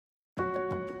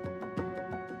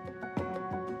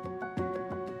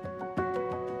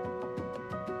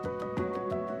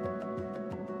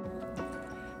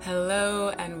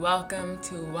Hello and welcome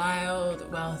to Wild,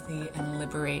 Wealthy, and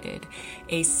Liberated,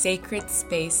 a sacred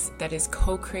space that is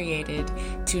co-created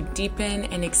to deepen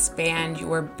and expand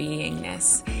your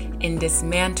beingness in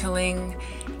dismantling,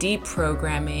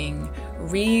 deprogramming,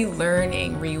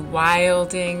 relearning,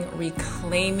 rewilding,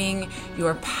 reclaiming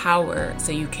your power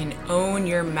so you can own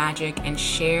your magic and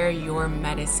share your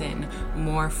medicine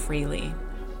more freely.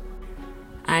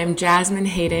 I'm Jasmine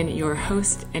Hayden, your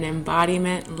host and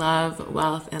embodiment, love,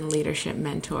 wealth, and leadership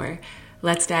mentor.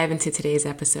 Let's dive into today's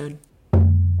episode.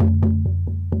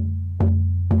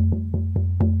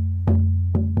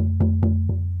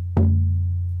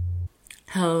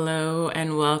 Hello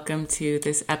and welcome to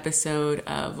this episode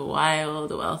of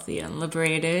Wild, Wealthy, and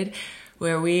Liberated,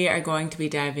 where we are going to be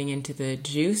diving into the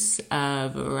juice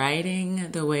of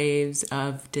riding the waves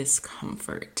of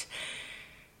discomfort.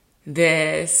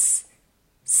 This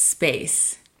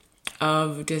space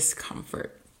of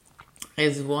discomfort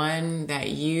is one that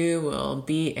you will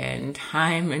be in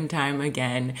time and time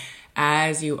again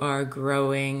as you are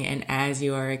growing and as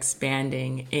you are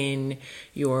expanding in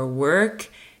your work,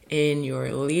 in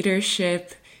your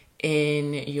leadership,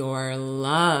 in your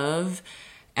love,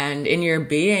 and in your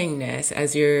beingness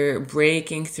as you're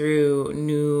breaking through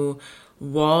new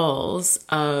walls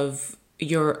of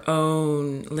your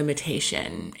own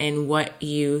limitation and what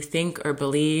you think or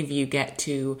believe you get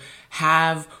to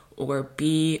have or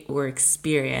be or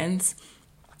experience,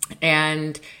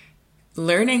 and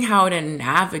learning how to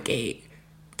navigate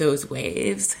those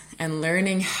waves and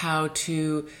learning how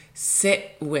to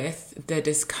sit with the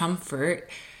discomfort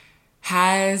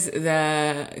has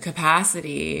the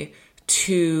capacity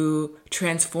to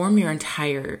transform your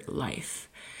entire life.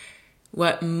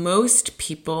 What most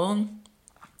people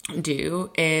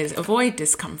do is avoid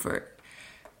discomfort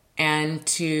and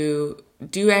to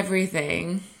do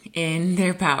everything in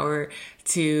their power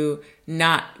to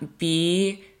not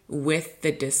be with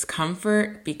the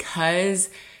discomfort because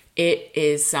it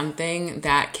is something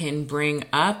that can bring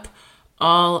up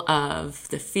all of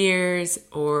the fears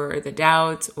or the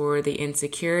doubts or the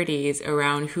insecurities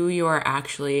around who you are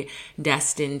actually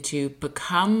destined to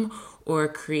become or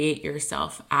create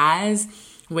yourself as,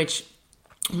 which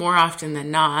more often than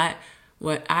not,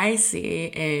 what I see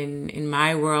in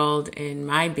my world, in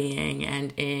my being,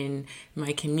 and in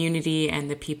my community and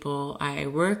the people I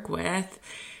work with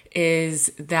is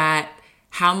that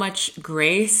how much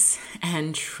grace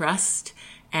and trust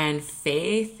and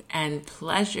faith and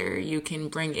pleasure you can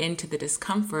bring into the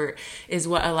discomfort is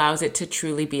what allows it to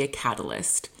truly be a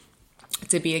catalyst.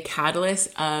 To be a catalyst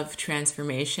of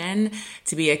transformation,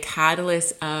 to be a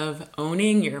catalyst of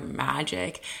owning your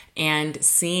magic and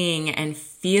seeing and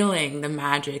feeling the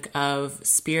magic of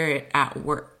spirit at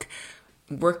work,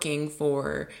 working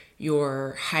for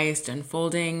your highest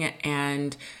unfolding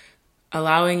and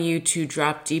allowing you to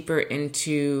drop deeper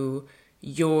into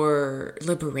your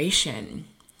liberation,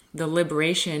 the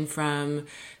liberation from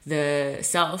the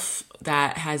self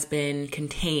that has been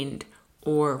contained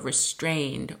or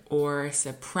restrained or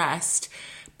suppressed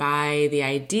by the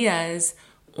ideas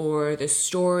or the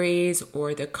stories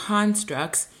or the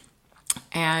constructs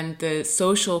and the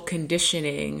social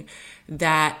conditioning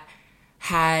that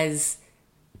has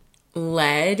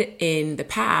led in the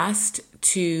past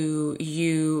to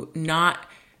you not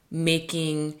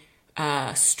making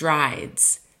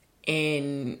strides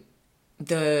in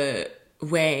the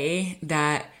way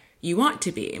that you want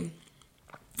to be.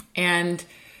 And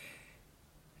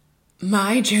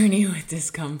my journey with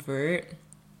discomfort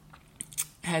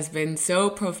has been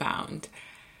so profound,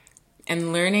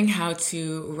 and learning how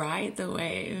to ride the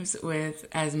waves with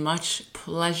as much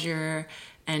pleasure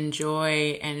and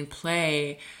joy and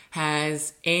play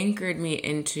has anchored me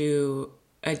into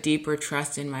a deeper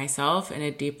trust in myself and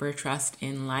a deeper trust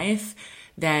in life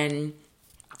than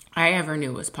I ever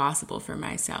knew was possible for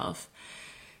myself.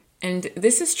 And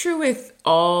this is true with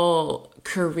all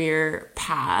career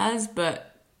paths, but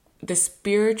the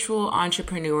spiritual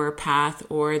entrepreneur path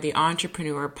or the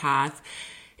entrepreneur path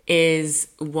is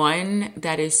one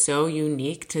that is so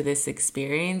unique to this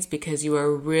experience because you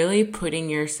are really putting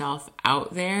yourself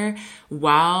out there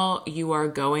while you are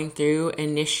going through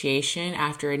initiation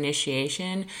after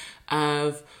initiation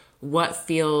of what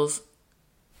feels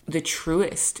the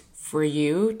truest for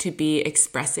you to be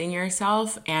expressing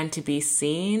yourself and to be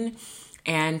seen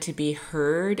and to be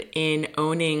heard in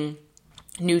owning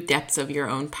new depths of your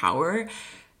own power,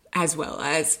 as well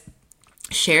as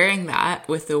sharing that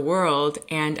with the world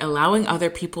and allowing other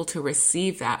people to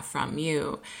receive that from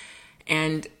you.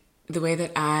 And the way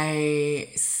that I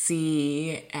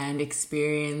see and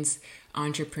experience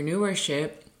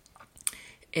entrepreneurship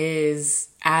is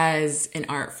as an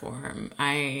art form.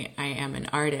 I am an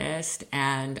artist,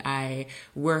 and I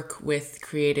work with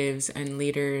creatives and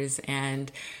leaders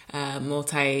and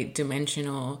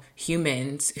multi-dimensional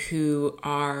humans who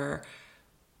are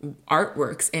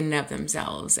artworks in and of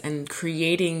themselves and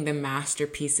creating the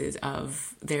masterpieces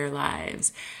of their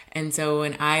lives. And so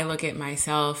when I look at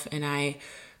myself and I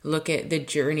look at the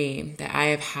journey that I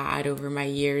have had over my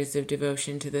years of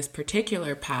devotion to this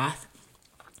particular path,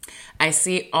 I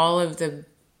see all of the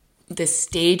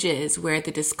stages where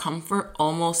the discomfort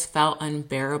almost felt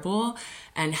unbearable,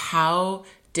 and how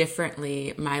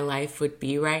differently my life would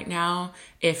be right now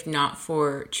if not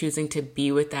for choosing to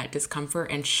be with that discomfort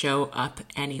and show up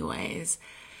anyways.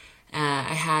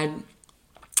 I had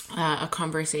a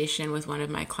conversation with one of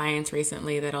my clients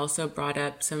recently that also brought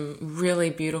up some really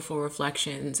beautiful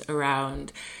reflections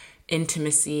around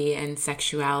intimacy and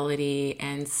sexuality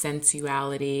and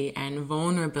sensuality and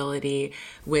vulnerability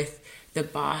with the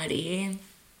body,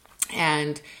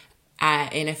 and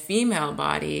in a female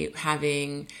body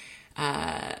having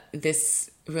this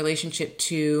relationship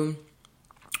to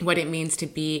what it means to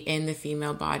be in the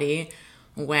female body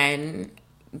when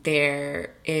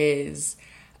there's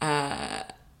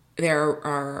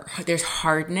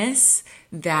hardness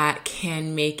that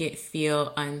can make it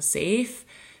feel unsafe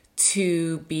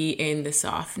to be in the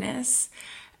softness.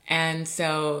 And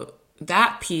so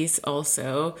that piece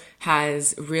also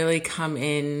has really come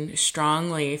in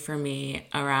strongly for me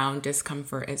around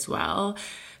discomfort as well,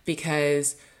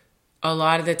 because a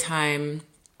lot of the time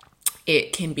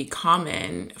it can be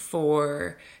common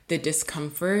for the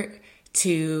discomfort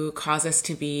to cause us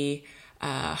to be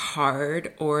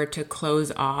hard, or to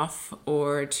close off,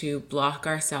 or to block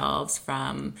ourselves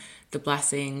from the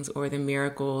blessings or the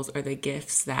miracles or the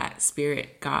gifts that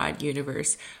Spirit, God,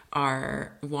 universe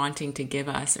are wanting to give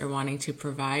us or wanting to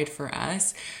provide for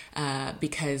us,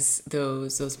 because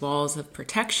those walls of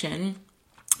protection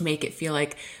make it feel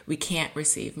like we can't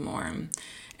receive more.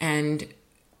 And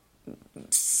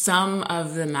some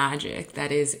of the magic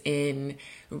that is in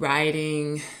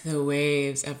riding the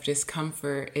waves of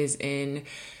discomfort is in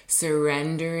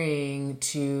surrendering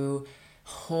to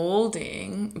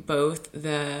holding both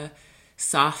the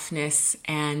softness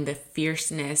and the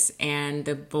fierceness and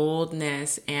the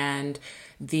boldness and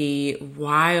the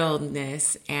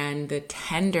wildness and the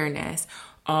tenderness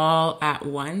all at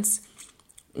once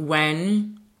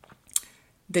when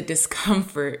the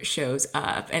discomfort shows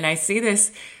up. And I see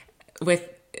this with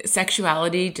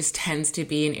sexuality, just tends to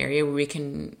be an area where we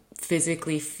can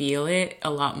physically feel it a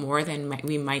lot more than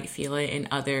we might feel it in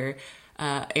other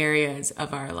areas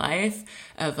of our life,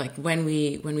 of like when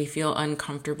we feel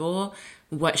uncomfortable,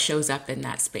 what shows up in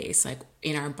that space, like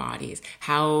in our bodies,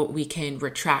 how we can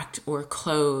retract or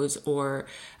close or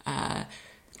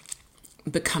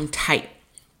become tight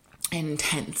and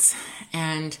intense.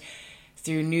 And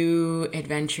through new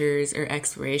adventures or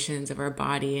explorations of our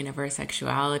body and of our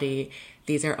sexuality,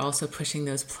 these are also pushing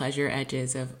those pleasure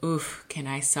edges of, oof, can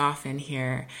I soften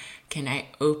here? Can I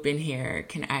open here?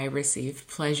 Can I receive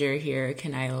pleasure here?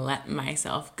 Can I let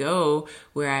myself go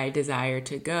where I desire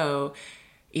to go,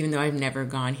 even though I've never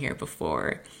gone here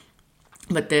before?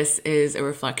 But this is a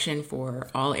reflection for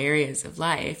all areas of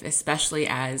life, especially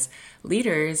as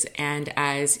leaders and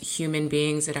as human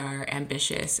beings that are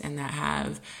ambitious and that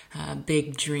have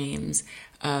big dreams,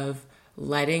 of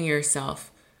letting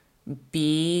yourself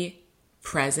be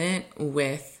present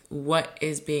with what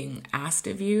is being asked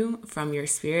of you from your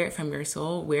spirit, from your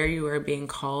soul, where you are being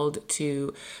called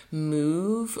to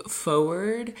move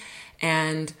forward,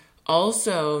 and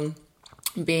also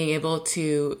being able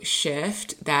to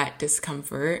shift that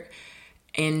discomfort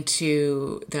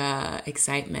into the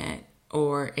excitement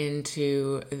or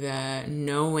into the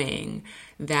knowing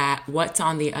that what's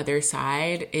on the other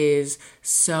side is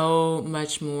so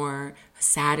much more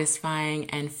satisfying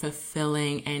and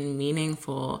fulfilling and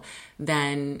meaningful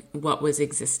than what was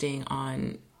existing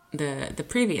on the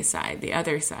previous side, the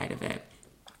other side of it.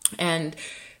 And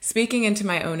speaking into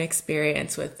my own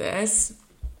experience with this,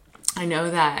 I know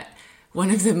that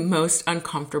one of the most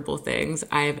uncomfortable things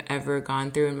I've ever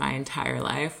gone through in my entire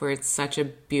life, where it's such a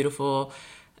beautiful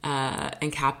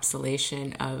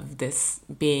encapsulation of this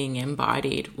being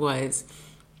embodied, was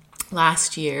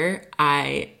last year.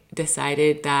 I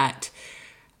decided that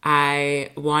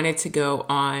I wanted to go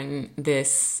on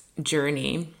this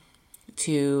journey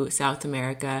to South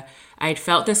America. I'd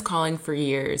felt this calling for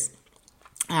years,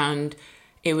 and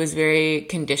it was very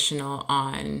conditional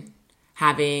on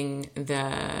having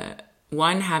the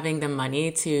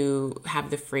money to have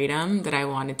the freedom that I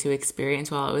wanted to experience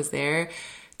while I was there,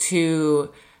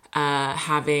 to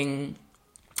having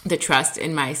the trust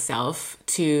in myself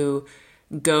to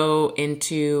go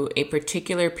into a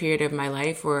particular period of my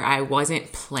life where I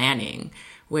wasn't planning,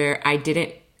 where I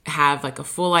didn't have like a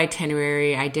full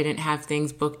itinerary. I didn't have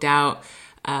things booked out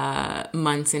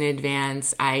months in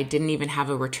advance. I didn't even have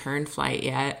a return flight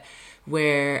yet,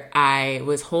 where I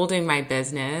was holding my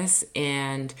business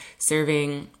and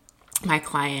serving my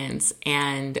clients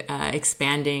and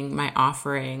expanding my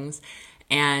offerings.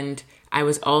 And I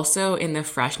was also in the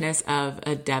freshness of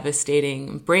a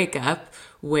devastating breakup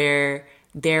where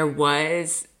there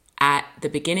was, at the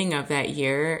beginning of that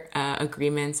year,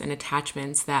 agreements and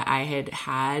attachments that I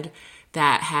had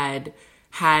that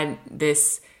had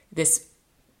this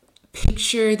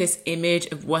picture, this image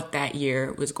of what that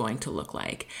year was going to look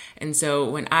like. And so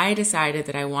when I decided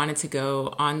that I wanted to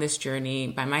go on this journey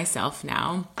by myself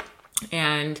now,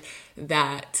 and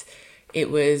that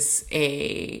it was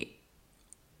a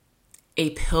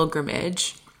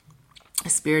pilgrimage, a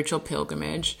spiritual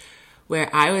pilgrimage, where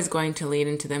I was going to lean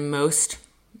into the most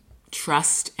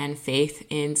trust and faith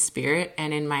in spirit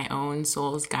and in my own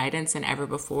soul's guidance than ever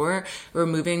before,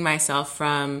 removing myself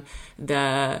from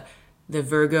the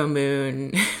Virgo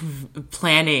moon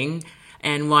planning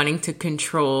and wanting to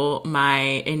control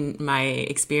my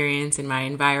experience and my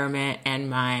environment and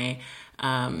my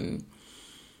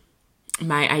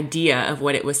idea of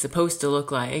what it was supposed to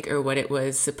look like or what it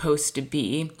was supposed to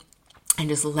be, and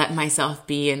just let myself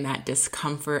be in that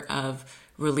discomfort of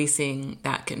releasing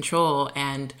that control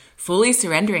and fully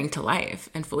surrendering to life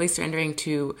and fully surrendering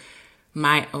to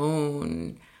my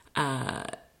own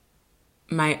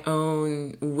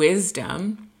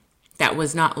wisdom that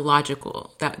was not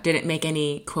logical, that didn't make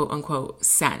any quote unquote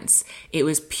sense. It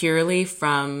was purely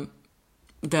from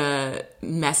the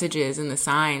messages and the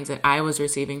signs that I was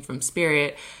receiving from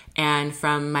spirit and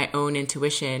from my own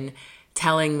intuition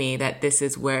telling me that this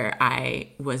is where I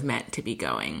was meant to be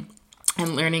going.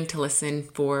 And learning to listen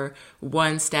for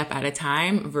one step at a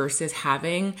time versus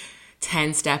having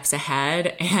 10 steps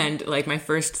ahead. And like my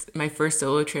first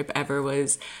solo trip ever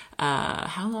was,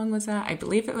 how long was that? I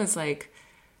believe it was like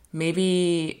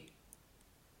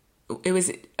it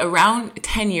was around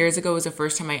 10 years ago was the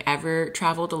first time I ever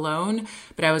traveled alone,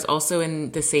 but I was also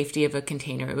in the safety of a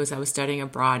container. I was studying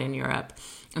abroad in Europe.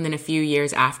 And then a few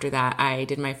years after that, I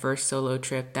did my first solo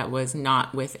trip that was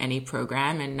not with any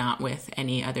program and not with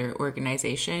any other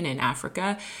organization in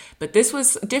Africa. But this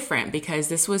was different because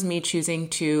this was me choosing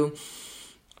to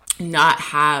not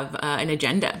have an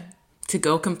agenda, to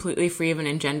go completely free of an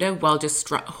agenda while just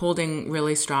holding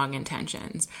really strong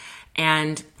intentions.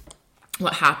 And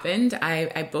what happened,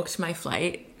 I booked my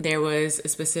flight. There was a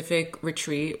specific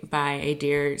retreat by a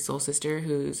dear soul sister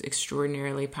who's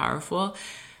extraordinarily powerful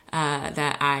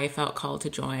that I felt called to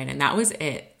join. And that was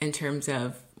it in terms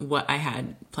of what I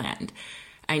had planned.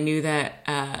 I knew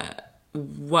that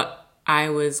what I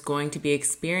was going to be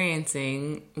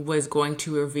experiencing was going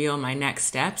to reveal my next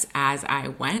steps as I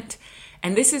went.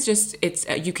 And this is just,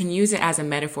 you can use it as a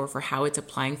metaphor for how it's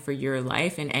applying for your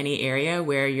life in any area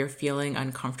where you're feeling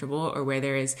uncomfortable or where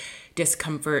there is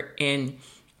discomfort in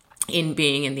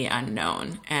being in the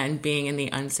unknown and being in the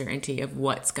uncertainty of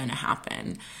what's going to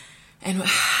happen. And what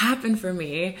happened for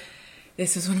me,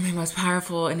 this was one of my most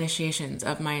powerful initiations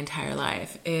of my entire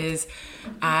life, is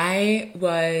I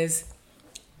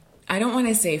don't want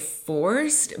to say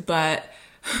forced, but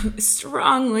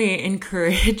strongly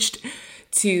encouraged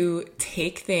to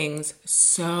take things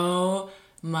so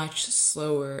much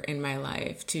slower in my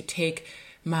life, to take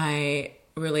my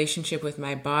relationship with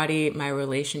my body, my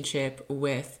relationship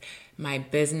with my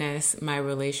business, my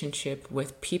relationship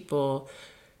with people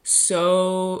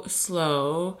so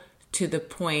slow to the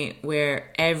point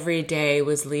where every day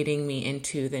was leading me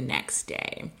into the next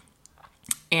day.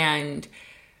 And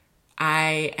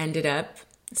I ended up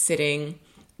sitting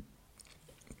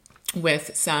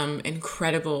with some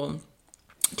incredible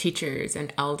teachers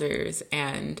and elders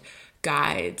and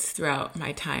guides throughout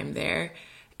my time there,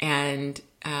 and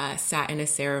sat in a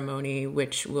ceremony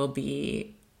which will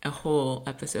be a whole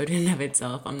episode in and of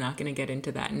itself. I'm not going to get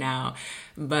into that now,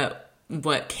 but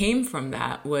what came from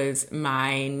that was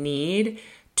my need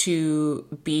to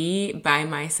be by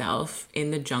myself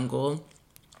in the jungle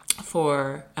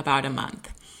for about a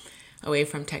month, away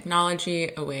from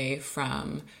technology, away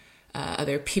from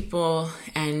other people,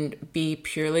 and be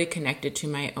purely connected to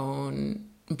my own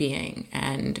being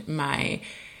and my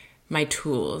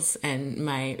tools and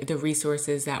the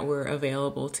resources that were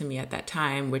available to me at that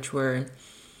time, which were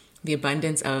the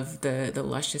abundance of the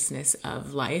lusciousness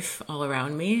of life all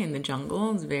around me in the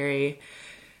jungle. It's very,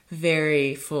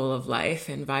 very full of life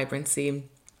and vibrancy.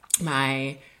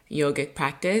 My yogic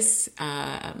practice.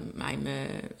 I'm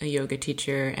a yoga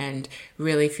teacher, and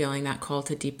really feeling that call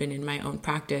to deepen in my own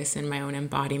practice and my own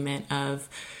embodiment of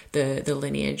the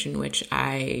lineage in which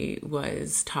I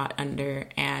was taught under,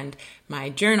 and my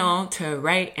journal to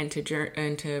write and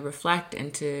to reflect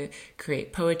and to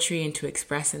create poetry and to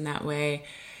express in that way,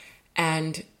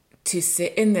 and to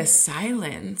sit in this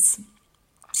silence.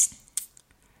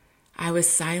 I was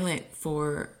silent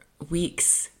for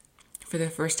weeks for the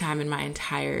first time in my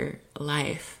entire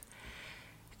life.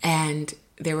 And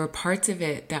there were parts of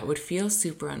it that would feel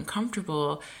super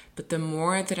uncomfortable, but the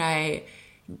more that I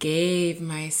gave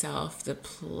myself the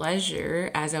pleasure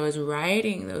as I was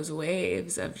riding those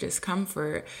waves of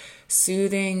discomfort,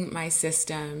 soothing my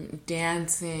system,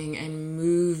 dancing and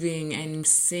moving and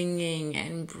singing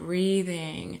and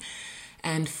breathing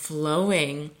and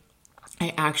flowing,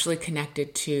 I actually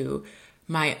connected to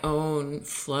my own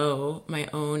flow, my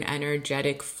own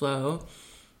energetic flow,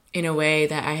 in a way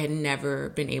that I had never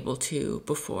been able to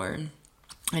before.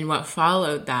 And what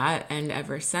followed that, and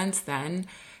ever since then,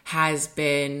 has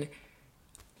been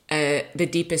the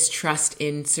deepest trust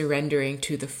in surrendering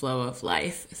to the flow of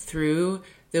life through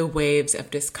the waves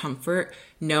of discomfort,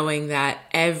 knowing that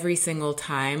every single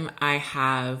time I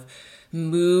have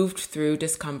moved through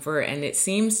discomfort, and it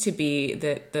seems to be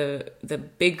that the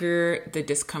bigger the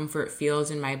discomfort feels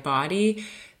in my body,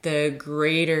 the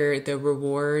greater the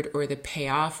reward or the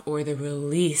payoff or the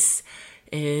release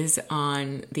is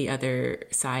on the other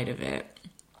side of it.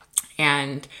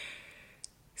 And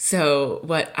so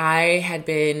what I had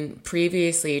been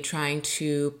previously trying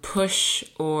to push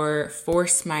or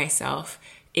force myself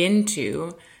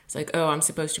into, it's like, oh, I'm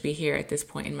supposed to be here at this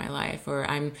point in my life, or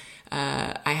I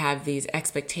have these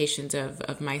expectations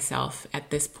of myself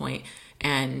at this point,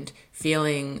 and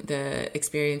feeling the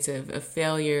experience of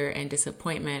failure and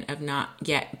disappointment of not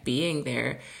yet being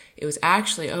there. It was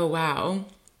actually, oh, wow.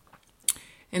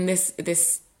 And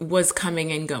this was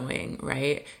coming and going,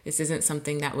 right? This isn't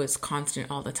something that was constant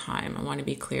all the time. I want to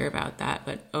be clear about that.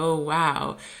 But oh,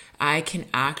 wow, I can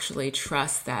actually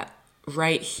trust that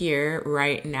right here,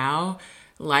 right now,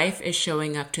 life is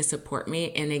showing up to support me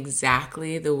in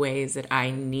exactly the ways that I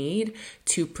need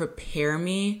to prepare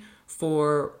me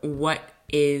for what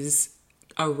is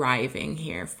arriving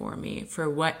here for me, for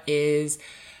what is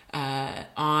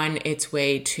on its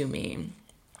way to me.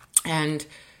 And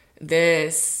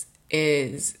this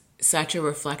is such a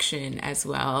reflection as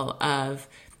well of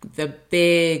the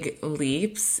big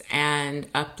leaps and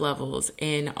up levels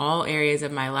in all areas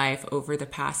of my life over the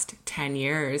past 10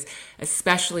 years,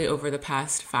 especially over the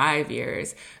past 5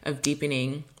 years of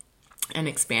deepening and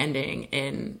expanding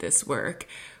in this work,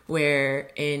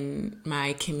 where in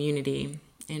my community,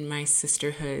 in my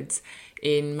sisterhoods,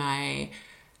 in my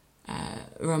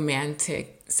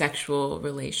romantic sexual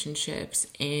relationships,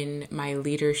 in my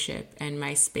leadership and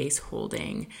my space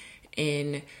holding,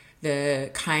 in the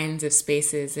kinds of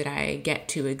spaces that I get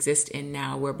to exist in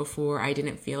now, where before I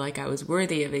didn't feel like I was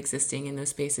worthy of existing in those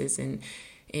spaces. And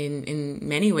in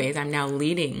many ways, I'm now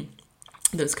leading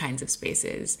those kinds of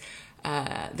spaces.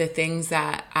 The things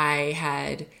that I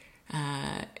had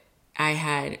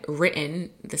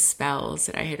written, the spells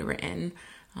that I had written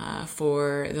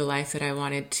for the life that I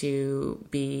wanted to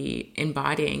be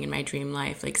embodying in my dream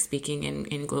life, like speaking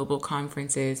in global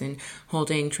conferences and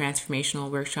holding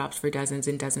transformational workshops for dozens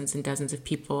and dozens and dozens of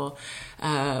people,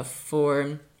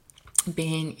 for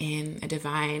being in a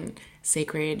divine,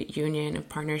 sacred union of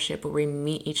partnership where we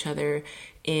meet each other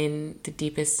in the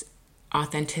deepest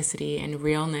authenticity and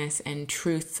realness and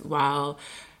truth, while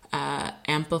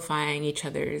amplifying each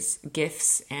other's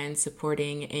gifts and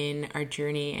supporting in our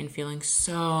journey, and feeling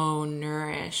so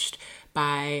nourished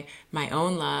by my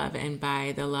own love and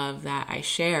by the love that I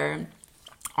share.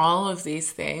 All of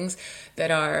these things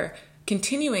that are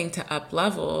continuing to up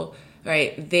level,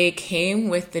 right? They came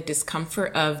with the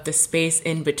discomfort of the space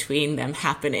in between them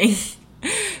happening.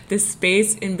 The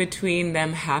space in between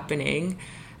them happening,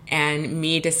 and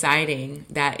me deciding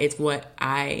that it's what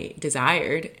I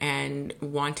desired and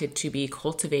wanted to be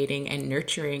cultivating and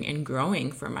nurturing and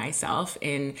growing for myself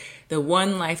in the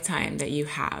one lifetime that you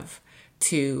have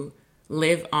to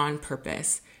live on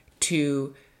purpose,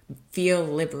 to feel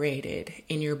liberated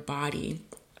in your body,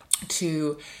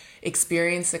 to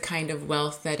experience the kind of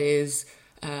wealth that is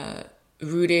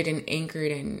rooted and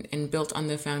anchored and built on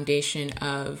the foundation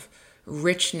of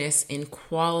richness in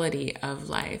quality of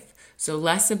life. So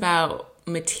less about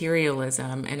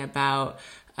materialism and about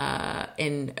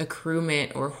an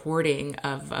accruement or hoarding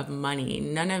of money.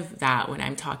 None of that when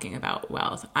I'm talking about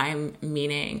wealth. I'm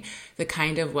meaning the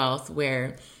kind of wealth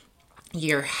where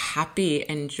you're happy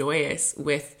and joyous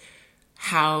with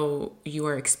how you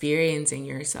are experiencing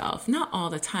yourself. Not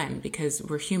all the time, because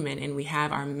we're human and we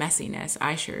have our messiness.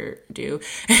 I sure do.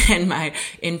 And my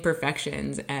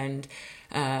imperfections and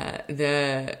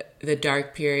the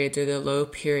dark periods or the low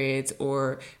periods,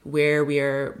 or where we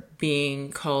are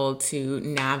being called to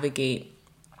navigate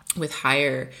with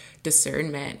higher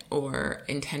discernment or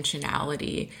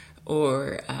intentionality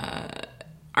or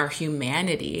our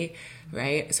humanity,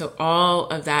 right? So all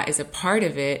of that is a part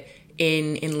of it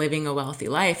in living a wealthy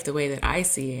life. The way that I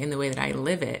see it and the way that I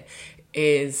live it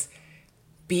is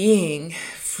being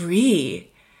free,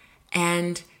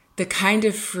 and the kind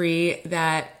of free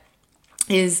that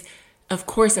is, of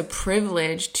course, a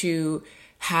privilege to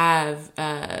have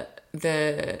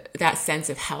that sense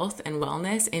of health and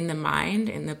wellness in the mind,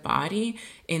 in the body,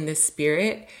 in the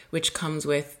spirit, which comes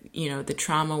with, the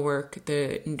trauma work,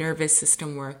 the nervous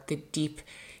system work, the deep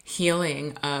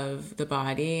healing of the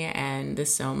body and the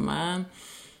soma,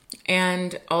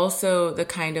 and also the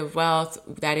kind of wealth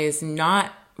that is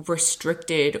not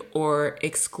restricted or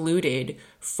excluded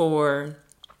for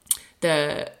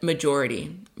the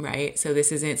majority, right? So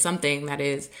this isn't something that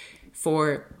is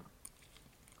for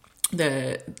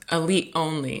the elite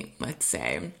only, let's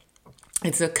say.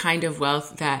 It's a kind of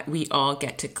wealth that we all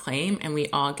get to claim and we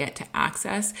all get to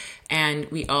access, and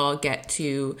we all get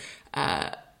to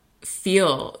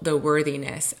feel the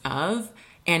worthiness of,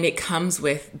 and it comes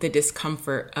with the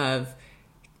discomfort of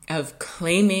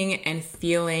claiming and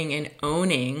feeling and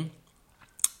owning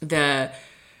the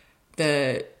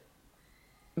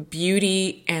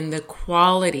beauty and the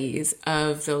qualities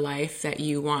of the life that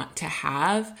you want to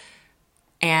have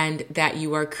and that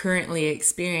you are currently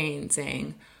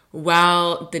experiencing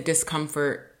while the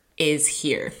discomfort is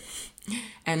here,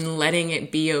 and letting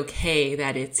it be okay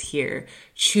that it's here,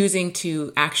 choosing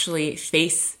to actually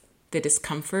face the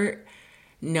discomfort,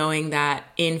 knowing that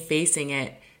in facing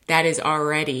it, that is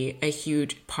already a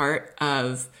huge part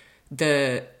of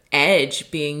the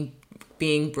edge being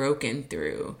broken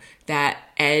through, that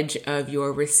edge of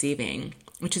your receiving,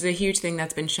 which is a huge thing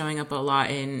that's been showing up a lot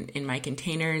in my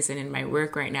containers and in my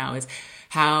work right now, is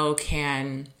how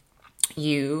can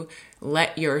you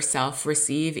let yourself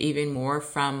receive even more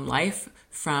from life,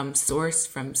 from source,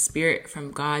 from spirit,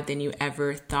 from God than you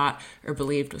ever thought or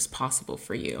believed was possible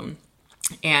for you.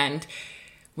 And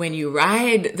when you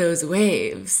ride those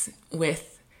waves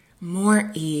with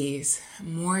more ease,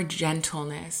 more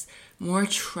gentleness, more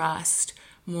trust,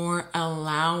 more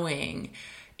allowing,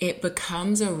 it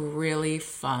becomes a really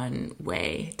fun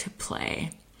way to play.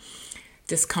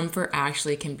 Discomfort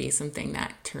actually can be something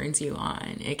that turns you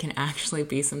on. It can actually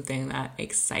be something that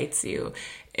excites you.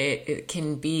 It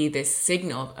can be this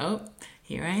signal of, oh,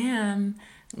 here I am,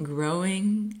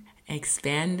 growing,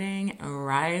 expanding,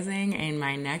 rising in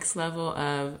my next level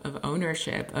of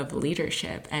ownership, of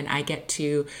leadership. And I get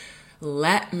to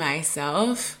let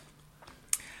myself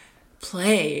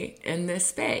play in this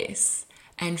space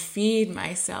and feed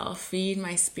myself, feed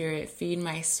my spirit, feed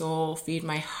my soul, feed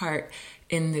my heart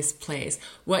in this place.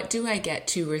 What do I get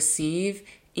to receive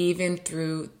even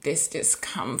through this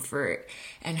discomfort?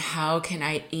 And how can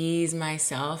I ease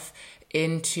myself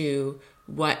into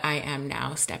what I am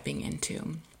now stepping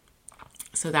into?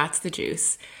 So that's the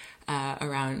juice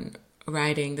around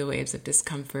riding the waves of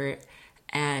discomfort.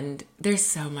 And there's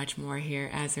so much more here,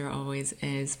 as there always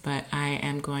is, but I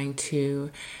am going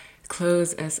to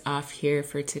close us off here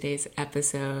for today's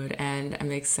episode, and I'm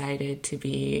excited to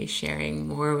be sharing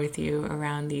more with you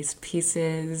around these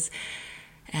pieces.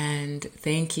 And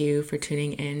thank you for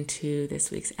tuning in to this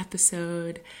week's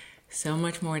episode. So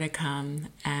much more to come,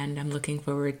 and I'm looking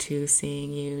forward to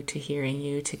seeing you, to hearing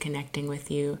you, to connecting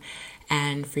with you,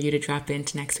 and for you to drop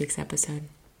into next week's episode.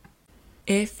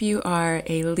 If you are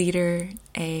a leader,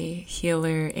 a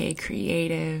healer, a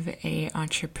creative, a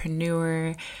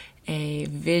entrepreneur, a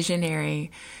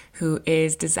visionary who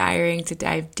is desiring to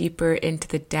dive deeper into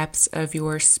the depths of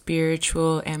your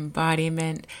spiritual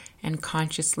embodiment and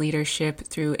conscious leadership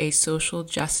through a social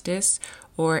justice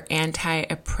or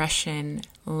anti-oppression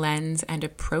lens and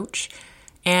approach,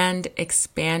 and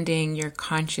expanding your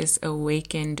conscious,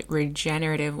 awakened,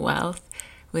 regenerative wealth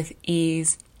with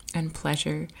ease and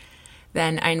pleasure,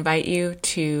 then I invite you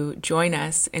to join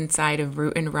us inside of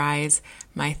Root and Rise,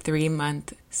 my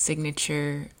 3-month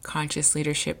signature conscious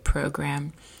leadership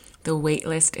program. The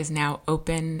waitlist is now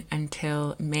open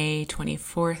until May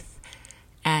 24th,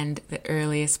 and the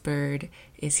earliest bird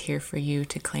is here for you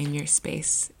to claim your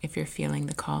space if you're feeling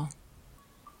the call.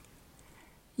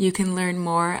 You can learn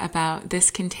more about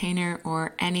this container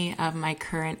or any of my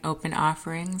current open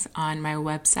offerings on my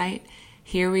website,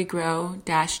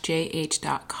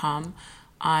 herewegrow-jh.com,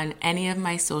 on any of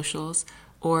my socials,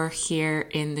 or here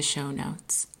in the show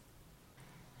notes.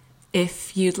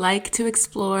 If you'd like to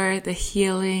explore the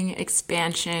healing,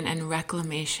 expansion, and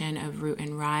reclamation of Root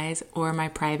and Rise or my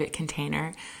private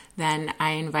container, then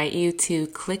I invite you to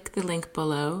click the link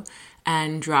below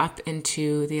and drop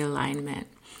into the alignment.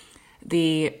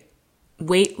 The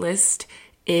waitlist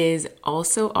is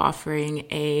also offering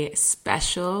a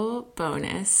special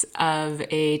bonus of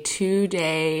a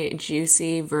 2-day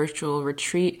juicy virtual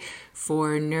retreat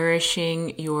for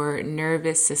nourishing your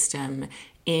nervous system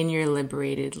in your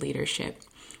liberated leadership.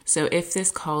 So if this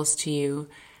calls to you,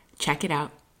 check it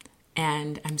out.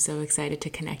 And I'm so excited to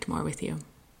connect more with you.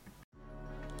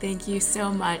 Thank you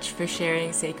so much for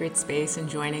sharing sacred space and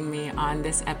joining me on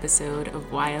this episode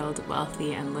of Wild,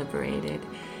 Wealthy, and Liberated.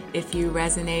 If you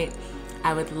resonate,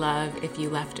 I would love if you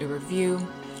left a review.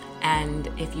 And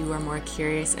if you are more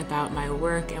curious about my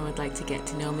work and would like to get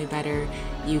to know me better,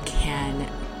 you can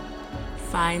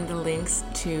find the links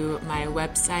to my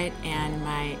website and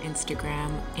my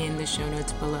Instagram in the show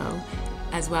notes below,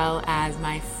 as well as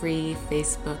my free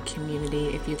Facebook community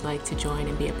if you'd like to join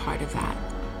and be a part of that.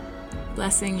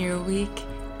 Blessing your week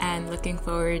and looking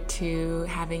forward to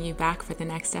having you back for the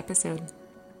next episode.